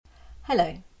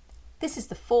Hello, this is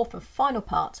the fourth and final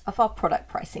part of our product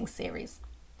pricing series.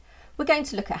 We're going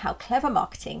to look at how clever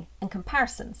marketing and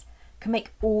comparisons can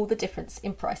make all the difference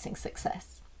in pricing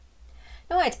success.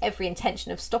 Now, I had every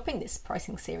intention of stopping this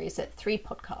pricing series at 3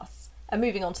 podcasts and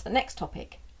moving on to the next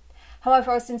topic.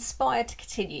 However, I was inspired to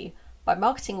continue by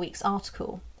Marketing Week's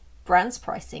article, Brands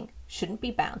Pricing Shouldn't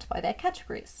Be Bound by Their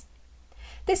Categories.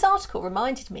 This article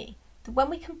reminded me that when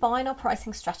we combine our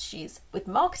pricing strategies with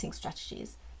marketing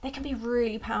strategies, they can be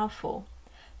really powerful.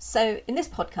 So in this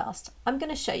podcast, I'm going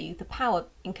to show you the power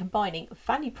in combining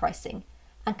value pricing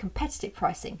and competitive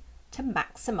pricing to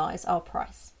maximise our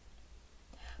price.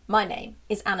 My name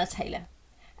is Anna Taylor,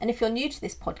 and if you're new to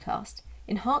this podcast,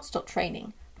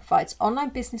 Enhance.Training provides online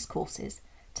business courses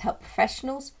to help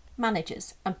professionals,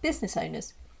 managers and business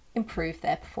owners improve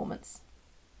their performance.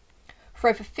 For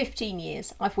over 15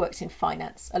 years, I've worked in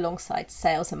finance alongside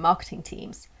sales and marketing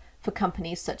teams for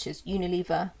companies such as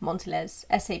Unilever, Mondelez,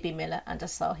 SAB Miller and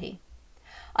Asahi.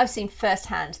 I've seen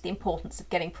firsthand the importance of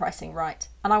getting pricing right,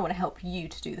 and I want to help you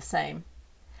to do the same.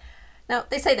 Now,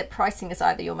 they say that pricing is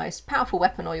either your most powerful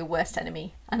weapon or your worst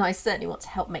enemy, and I certainly want to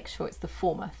help make sure it's the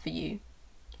former for you.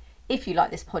 If you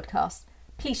like this podcast,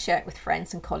 please share it with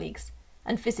friends and colleagues,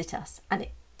 and visit us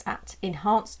at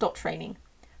Enhance.Training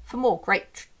for more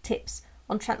great tips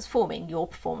on transforming your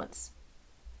performance.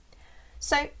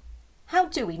 So, how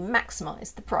do we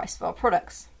maximise the price of our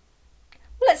products?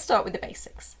 Well, let's start with the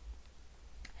basics.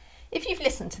 If you've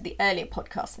listened to the earlier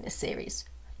podcasts in this series,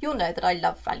 you'll know that I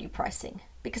love value pricing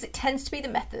because it tends to be the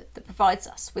method that provides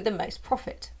us with the most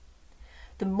profit.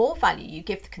 The more value you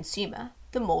give the consumer,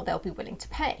 the more they'll be willing to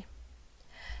pay.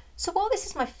 So while this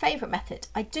is my favourite method,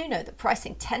 I do know that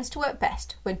pricing tends to work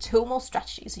best when 2 or more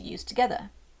strategies are used together.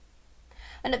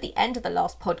 And at the end of the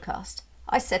last podcast,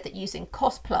 I said that using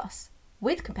cost plus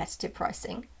with competitive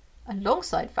pricing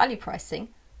alongside value pricing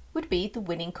would be the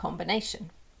winning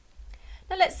combination.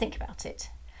 Now let's think about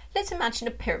it. Let's imagine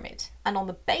a pyramid, and on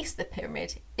the base of the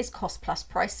pyramid is cost plus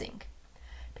pricing.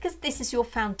 Because this is your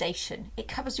foundation, it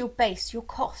covers your base, your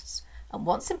costs, and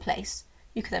once in place,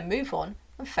 you can then move on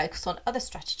and focus on other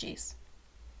strategies.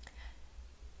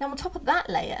 Now on top of that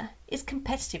layer is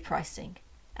competitive pricing,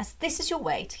 as this is your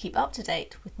way to keep up to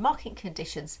date with market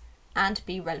conditions and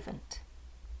be relevant.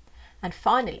 And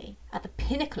finally, at the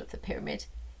pinnacle of the pyramid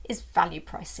is value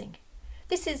pricing.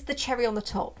 This is the cherry on the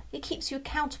top. It keeps you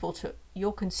accountable to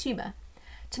your consumer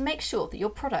to make sure that your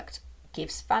product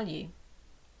gives value.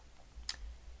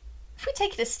 If we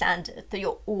take it as standard that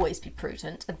you'll always be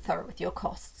prudent and thorough with your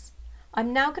costs,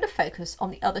 I'm now going to focus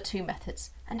on the other 2 methods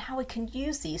and how we can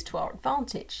use these to our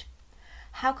advantage.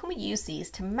 How can we use these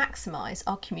to maximise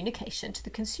our communication to the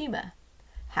consumer?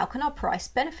 How can our price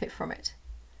benefit from it?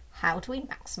 How do we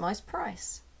maximise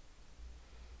price?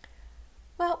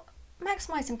 Well,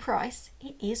 maximising price,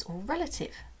 it is all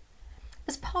relative.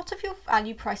 As part of your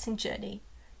value pricing journey,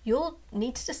 you'll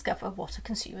need to discover what a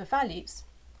consumer values.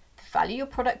 The value your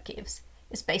product gives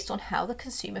is based on how the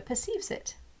consumer perceives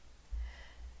it.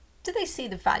 Do they see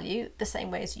the value the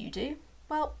same way as you do?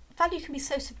 Well, value can be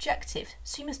so subjective,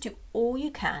 so you must do all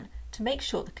you can to make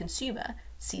sure the consumer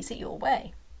sees it your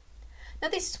way. Now,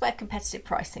 this is where competitive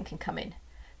pricing can come in,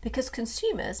 because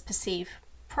consumers perceive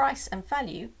price and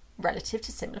value relative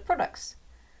to similar products.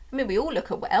 I mean, we all look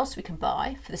at what else we can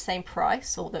buy for the same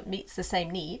price or that meets the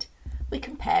same need. We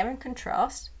compare and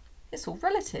contrast. It's all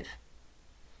relative.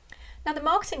 Now, the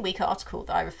Marketing Week article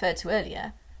that I referred to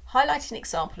earlier highlighted an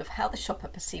example of how the shopper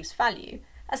perceives value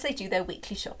as they do their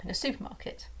weekly shop in a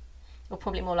supermarket, or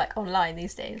probably more like online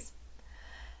these days.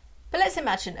 But let's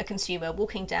imagine a consumer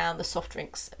walking down the soft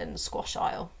drinks and squash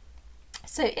aisle.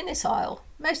 So in this aisle,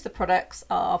 most of the products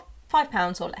are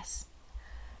 £5 or less.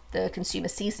 The consumer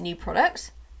sees the new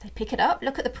product, they pick it up,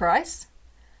 look at the price,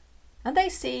 and they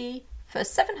see for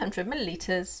 700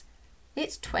 millilitres,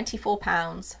 it's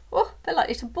 £24. Oh, they're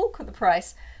likely to balk at the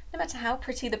price. No matter how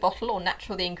pretty the bottle or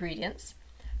natural the ingredients,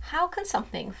 how can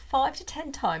something 5 to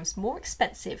 10 times more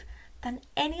expensive than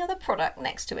any other product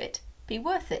next to it be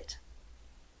worth it?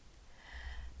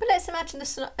 But let's imagine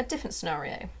a different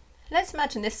scenario. Let's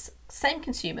imagine this same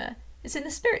consumer is in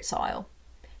the spirits aisle.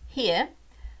 Here,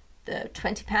 the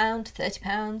 £20, £30,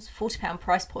 £40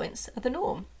 price points are the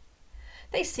norm.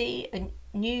 They see a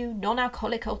new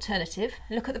non-alcoholic alternative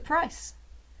and look at the price.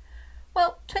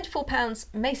 Well,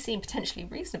 £24 may seem potentially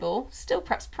reasonable, still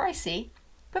perhaps pricey,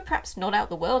 but perhaps not out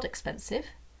the world expensive,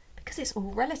 because it's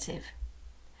all relative.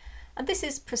 And this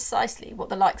is precisely what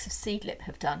the likes of Seedlip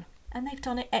have done, and they've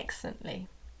done it excellently.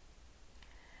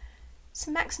 So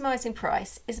maximising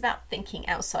price is about thinking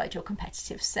outside your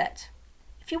competitive set.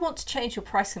 If you want to change your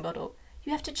pricing model,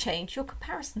 you have to change your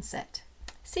comparison set.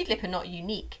 Seedlip are not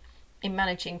unique in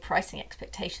managing pricing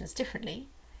expectations differently.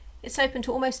 It's open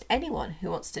to almost anyone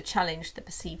who wants to challenge the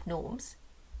perceived norms.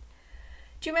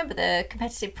 Do you remember the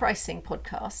competitive pricing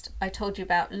podcast? I told you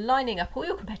about lining up all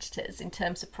your competitors in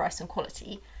terms of price and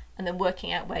quality and then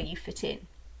working out where you fit in.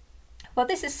 Well,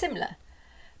 this is similar,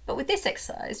 but with this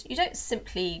exercise, you don't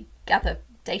simply gather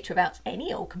data about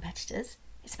any old competitors,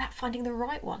 it's about finding the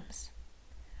right ones.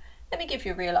 Let me give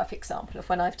you a real life example of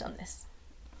when I've done this.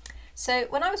 So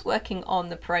when I was working on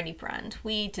the Peroni brand,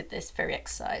 we did this very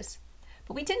exercise,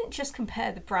 but we didn't just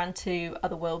compare the brand to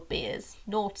other world beers,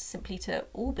 nor simply to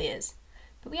all beers,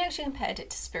 but we actually compared it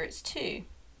to spirits too.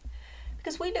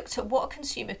 Because we looked at what a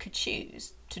consumer could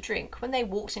choose to drink when they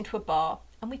walked into a bar,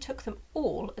 and we took them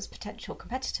all as potential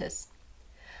competitors.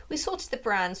 We sorted the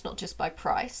brands not just by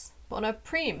price, but on a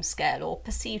premium scale or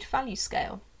perceived value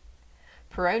scale.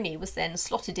 Peroni was then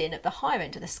slotted in at the higher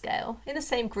end of the scale in the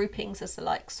same groupings as the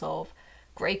likes of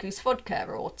Grey Goose vodka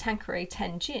or Tanqueray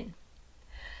 10 gin.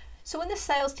 So when the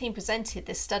sales team presented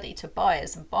this study to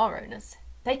buyers and bar owners,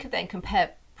 they could then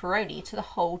compare Peroni to the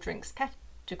whole drinks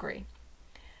category.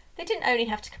 They didn't only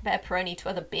have to compare Peroni to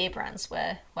other beer brands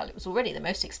where, well, it was already the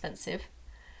most expensive.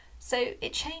 So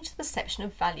it changed the perception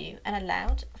of value and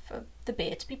allowed for the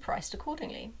beer to be priced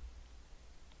accordingly.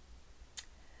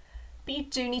 But you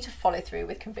do need to follow through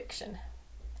with conviction.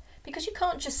 Because you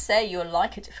can't just say you're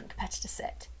like a different competitor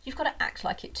set, you've got to act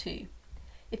like it too.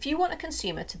 If you want a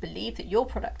consumer to believe that your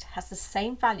product has the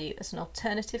same value as an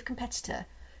alternative competitor,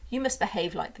 you must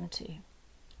behave like them too.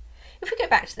 If we go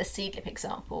back to the Seedlip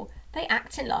example, they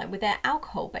act in line with their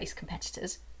alcohol-based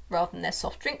competitors rather than their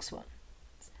soft drinks ones.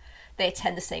 They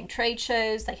attend the same trade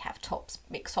shows, they have top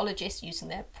mixologists using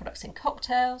their products in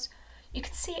cocktails. You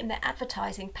can see it in their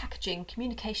advertising, packaging,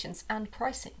 communications and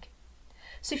pricing.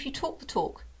 So if you talk the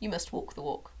talk, you must walk the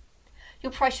walk.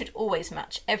 Your price should always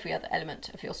match every other element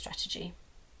of your strategy.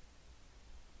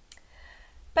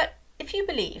 But if you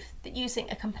believe that using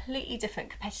a completely different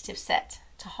competitive set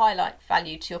to highlight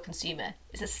value to your consumer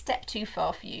is a step too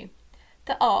far for you,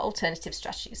 there are alternative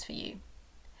strategies for you.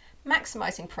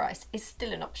 Maximising price is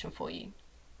still an option for you.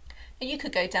 And you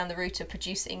could go down the route of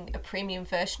producing a premium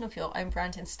version of your own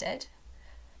brand instead.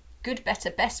 Good, better,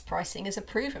 best pricing is a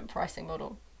proven pricing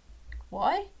model.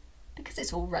 Why? Because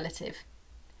it's all relative.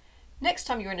 Next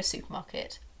time you're in a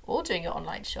supermarket or doing your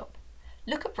online shop,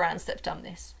 look at brands that have done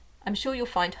this. I'm sure you'll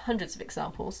find hundreds of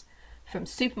examples, from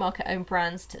supermarket owned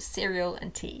brands to cereal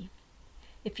and tea.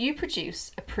 If you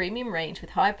produce a premium range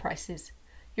with higher prices,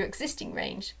 your existing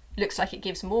range looks like it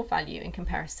gives more value in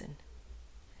comparison.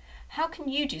 How can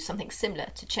you do something similar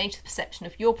to change the perception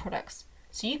of your products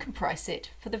so you can price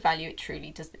it for the value it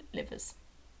truly delivers?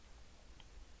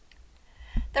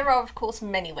 There are, of course,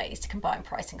 many ways to combine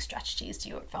pricing strategies to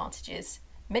your advantages,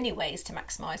 many ways to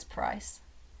maximise price.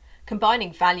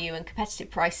 Combining value and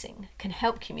competitive pricing can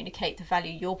help communicate the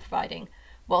value you're providing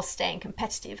while staying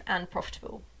competitive and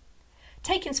profitable.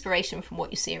 Take inspiration from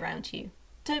what you see around you.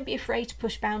 Don't be afraid to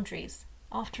push boundaries.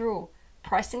 After all,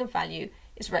 pricing and value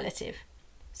is relative,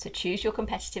 so choose your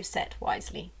competitive set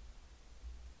wisely.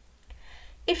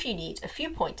 If you need a few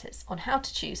pointers on how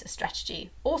to choose a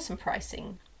strategy or some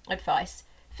pricing advice,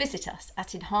 visit us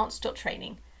at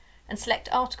enhance.training and select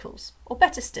articles, or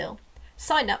better still,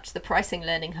 sign up to the Pricing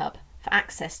Learning Hub for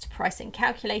access to pricing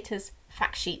calculators,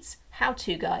 fact sheets,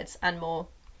 how-to guides and more.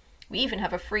 We even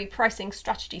have a free pricing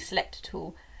strategy selector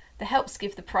tool that helps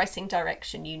give the pricing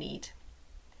direction you need.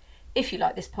 If you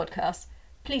like this podcast,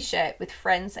 please share it with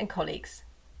friends and colleagues.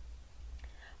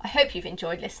 I hope you've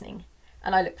enjoyed listening,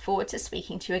 and I look forward to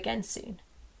speaking to you again soon.